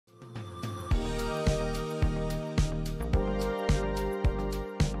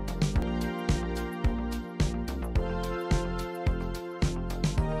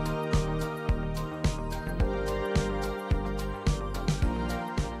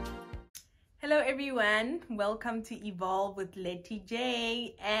Hello everyone, welcome to Evolve with Letty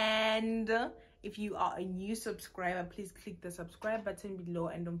J. And if you are a new subscriber, please click the subscribe button below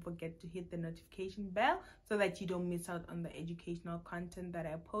and don't forget to hit the notification bell so that you don't miss out on the educational content that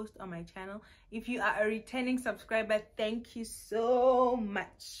I post on my channel. If you are a returning subscriber, thank you so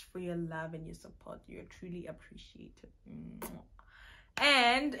much for your love and your support. You're truly appreciated.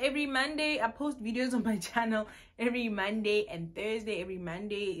 And every Monday I post videos on my channel. Every Monday and Thursday. Every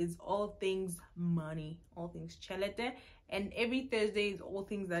Monday is all things money, all things chalete, and every Thursday is all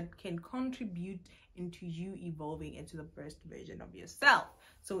things that can contribute into you evolving into the best version of yourself.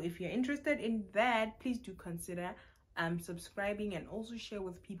 So if you're interested in that, please do consider subscribing and also share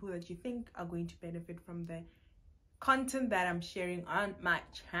with people that you think are going to benefit from the content that I'm sharing on my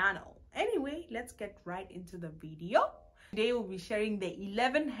channel. Anyway, let's get right into the video. Today we'll be sharing the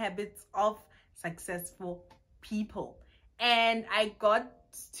 11 habits of successful people, and I got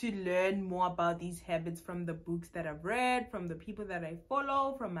to learn more about these habits from the books that I've read, from the people that I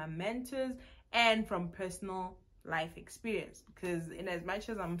follow, from my mentors, and from personal life experience, because in as much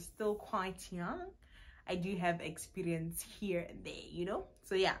as I'm still quite young, I do have experience here and there, you know.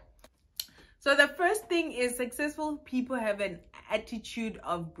 So yeah, so the first thing is successful people have an attitude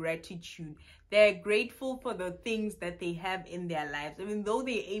of gratitude. They're grateful for the things that they have in their lives. Even though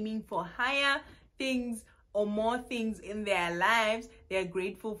they're aiming for higher things or more things in their lives, they're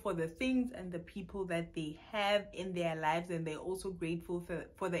grateful for the things and the people that they have in their lives. And they're also grateful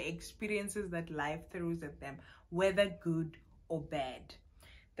for the experiences that life throws at them, whether good or bad.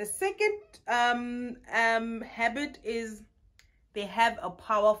 The second habit is they have a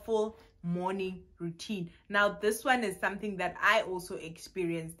powerful morning routine. Now this one is something that I also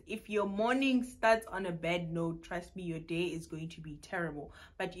experienced. If your morning starts on a bad note, trust me, your day is going to be terrible.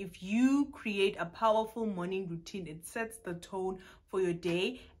 But if you create a powerful morning routine, it sets the tone for your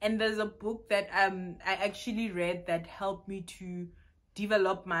day. And there's a book that I actually read that helped me to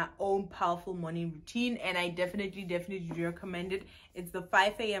develop my own powerful morning routine, and I definitely recommend it. It's the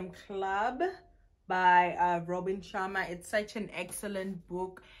 5 a.m. Club by Robin Sharma. It's such an excellent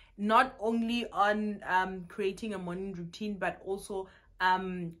book, not only on creating a morning routine, but also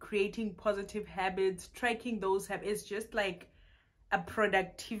creating positive habits, tracking those habits. It's just like a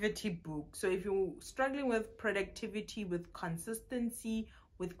productivity book. So if you're struggling with productivity, with consistency,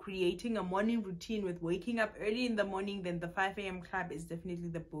 with creating a morning routine, with waking up early in the morning, then the 5 a.m. Club is definitely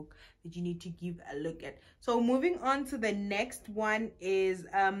the book that you need to give a look at. So moving on to the next one is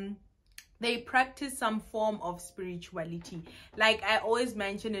they practice some form of spirituality. Like I always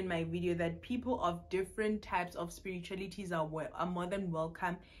mention in my video, that people of different types of spiritualities are more than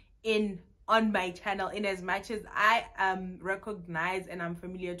welcome on my channel, in as much as I recognize and I'm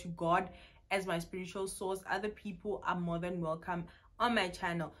familiar to God as my spiritual source. Other people are more than welcome on my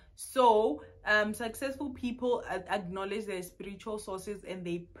channel. So successful people acknowledge their spiritual sources and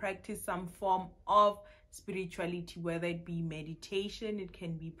they practice some form of spirituality, whether it be meditation, it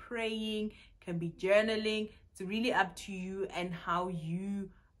can be praying, it can be journaling. It's really up to you and how you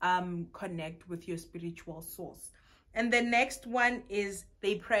connect with your spiritual source. And the next one is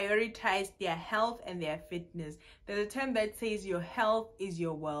they prioritize their health and their fitness. There's a term that says your health is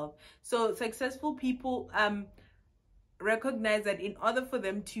your wealth. So successful people recognize that in order for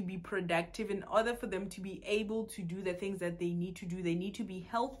them to be productive, in order for them to be able to do the things that they need to do, they need to be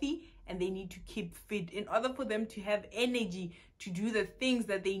healthy and they need to keep fit. In order for them to have energy to do the things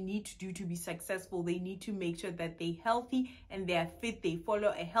that they need to do to be successful, they need to make sure that they're healthy and they're fit. They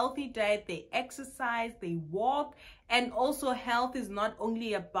follow a healthy diet, they exercise, they walk. And also health is not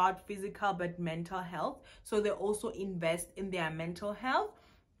only about physical but mental health. So they also invest in their mental health.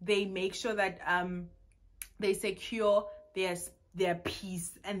 They make sure that they secure their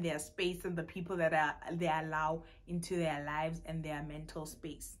peace and their space and the people that they allow into their lives and their mental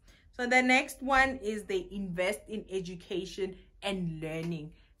space. So the next one is they invest in education and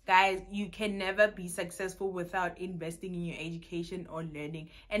learning. Guys, you can never be successful without investing in your education or learning.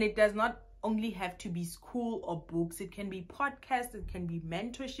 And it does not only have to be school or books. It can be podcasts, it can be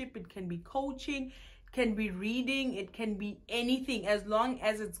mentorship, it can be coaching, can be reading, it can be anything, as long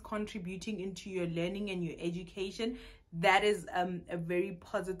as it's contributing into your learning and your education. That is a very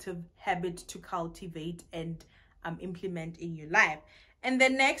positive habit to cultivate and implement in your life. And the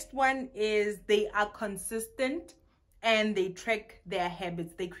next one is they are consistent and they track their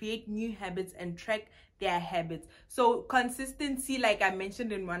habits. They create new habits and track their habits. So consistency, like I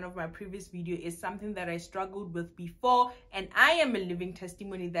mentioned in one of my previous videos, is something that I struggled with before, and I am a living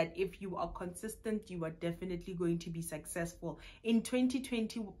testimony that if you are consistent, you are definitely going to be successful. In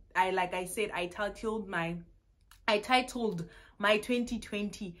 2020, I titled my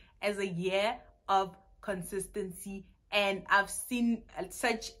 2020 as a year of consistency, and I've seen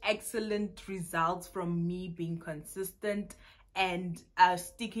such excellent results from me being consistent and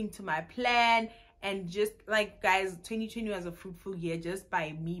sticking to my plan. And just like, guys, 2020 was a fruitful year just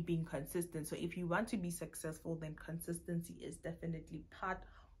by me being consistent. So if you want to be successful, then consistency is definitely part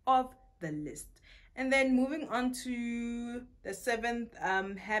of the list. And then moving on to the seventh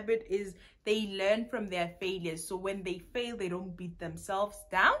habit is they learn from their failures. So when they fail, they don't beat themselves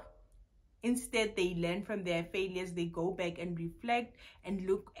down. Instead, they learn from their failures. They go back and reflect and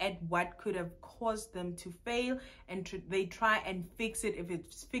look at what could have caused them to fail, and they try and fix it if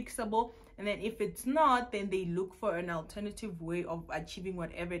it's fixable. And then if it's not, then they look for an alternative way of achieving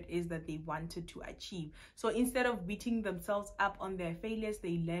whatever it is that they wanted to achieve. So instead of beating themselves up on their failures,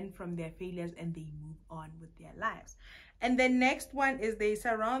 they learn from their failures and they move on with their lives. And the next one is they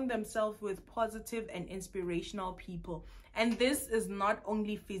surround themselves with positive and inspirational people. And this is not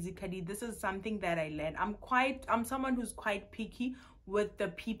only physically, this is something that I learned. I'm someone who's quite picky with the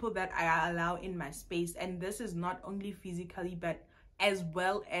people that I allow in my space. And this is not only physically, but as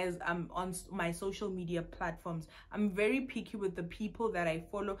well as on my social media platforms. I'm very picky with the people that I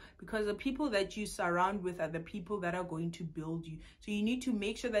follow, because the people that you surround with are the people that are going to build you. So you need to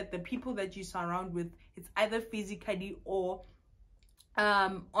make sure that the people that you surround with, it's either physically or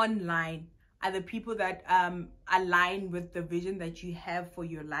online, are the people that align with the vision that you have for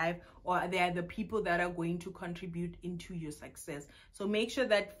your life, or they are the people that are going to contribute into your success. So make sure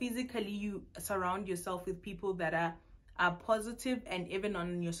that physically you surround yourself with people that are positive, and even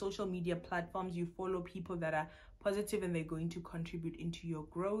on your social media platforms you follow people that are positive and they're going to contribute into your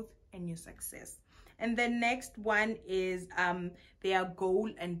growth and your success. And the next one is they are goal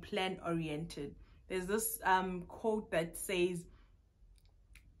and plan oriented. There's this quote that says,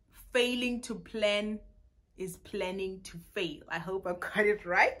 failing to plan is planning to fail. I hope I got it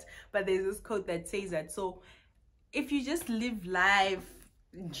right, but there's this quote that says that. So if you just live life,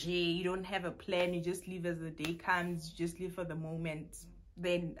 you don't have a plan, you just live as the day comes, you just live for the moment,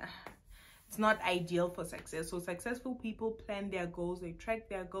 then it's not ideal for success. So successful people plan their goals, they track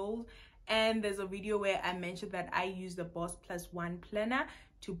their goals. And there's a video where I mentioned that I use the Boss Plus One planner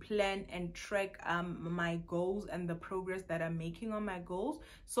to plan and track my goals and the progress that I'm making on my goals.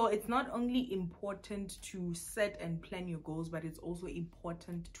 So it's not only important to set and plan your goals, but it's also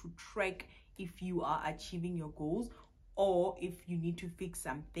important to track if you are achieving your goals, or if you need to fix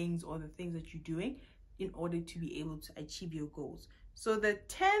some things or the things that you're doing in order to be able to achieve your goals. So the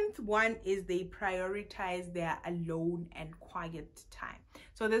 10th one is they prioritize their alone and quiet time.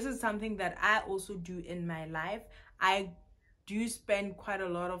 So this is something that I also do in my life. I do spend quite a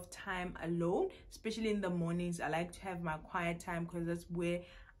lot of time alone, especially in the mornings. I like to have my quiet time because that's where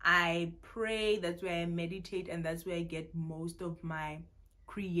I pray, that's where I meditate, and that's where I get most of my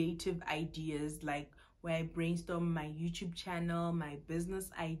creative ideas, like where I brainstorm my YouTube channel, my business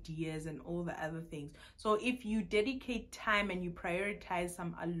ideas, and all the other things. So if you dedicate time and you prioritize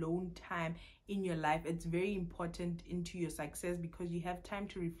some alone time in your life, it's very important into your success, because you have time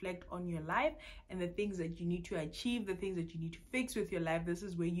to reflect on your life and the things that you need to achieve, the things that you need to fix with your life. This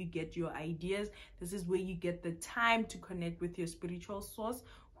is where you get your ideas. This is where you get the time to connect with your spiritual source,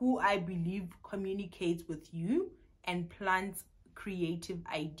 who I believe communicates with you and plants creative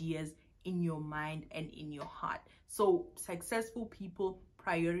ideas in your mind and in your heart. So successful people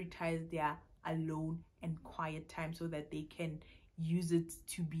prioritize their alone and quiet time so that they can use it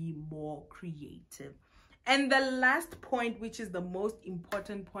to be more creative. And the last point, which is the most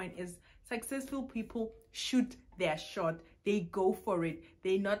important point, is successful people shoot their shot. They go for it.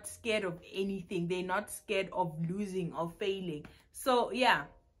 They're not scared of anything. They're not scared of losing or failing. So yeah,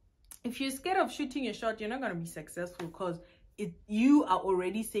 if you're scared of shooting your shot, you're not going to be successful, because you are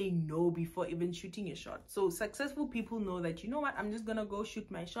already saying no before even shooting your shot. So successful people know that, you know what, I'm just gonna go shoot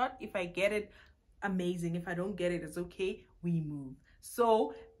my shot. If I get it, amazing. If I don't get it, it's okay, we move.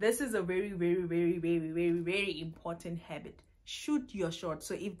 So this is a very, very, very, very, very, very important habit. Shoot your shot.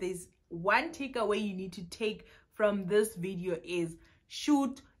 So if there's one takeaway you need to take from this video, is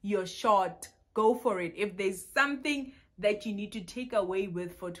shoot your shot. Go for it. If there's something that you need to take away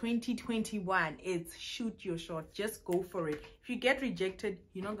with for 2021, it's shoot your shot. Just go for it. If you get rejected,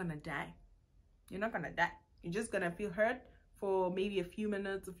 you're not gonna die. You're not gonna die. You're just gonna feel hurt for maybe a few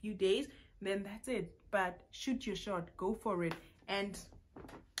minutes, a few days, then that's it. But shoot your shot, go for it, and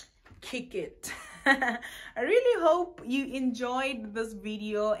kick it. I really hope you enjoyed this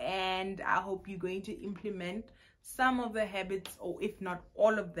video, and I hope you're going to implement some of the habits, or if not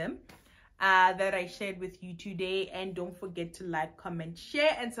all of them. that I shared with you today. And don't forget to like, comment,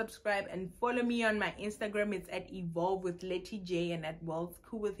 share, and subscribe, and follow me on my Instagram. It's at Evolve with Letty J and at World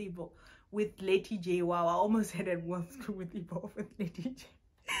School with Letty J. Wow, I almost said at World School with Evolve with Letty J.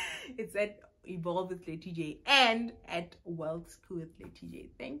 It's at Evolve with Letty J and at World School with Letty J.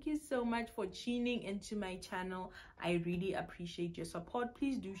 Thank you so much for tuning into my channel. I really appreciate your support.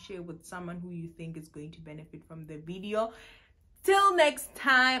 Please do share with someone who you think is going to benefit from the video. Till next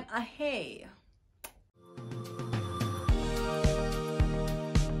time, hey.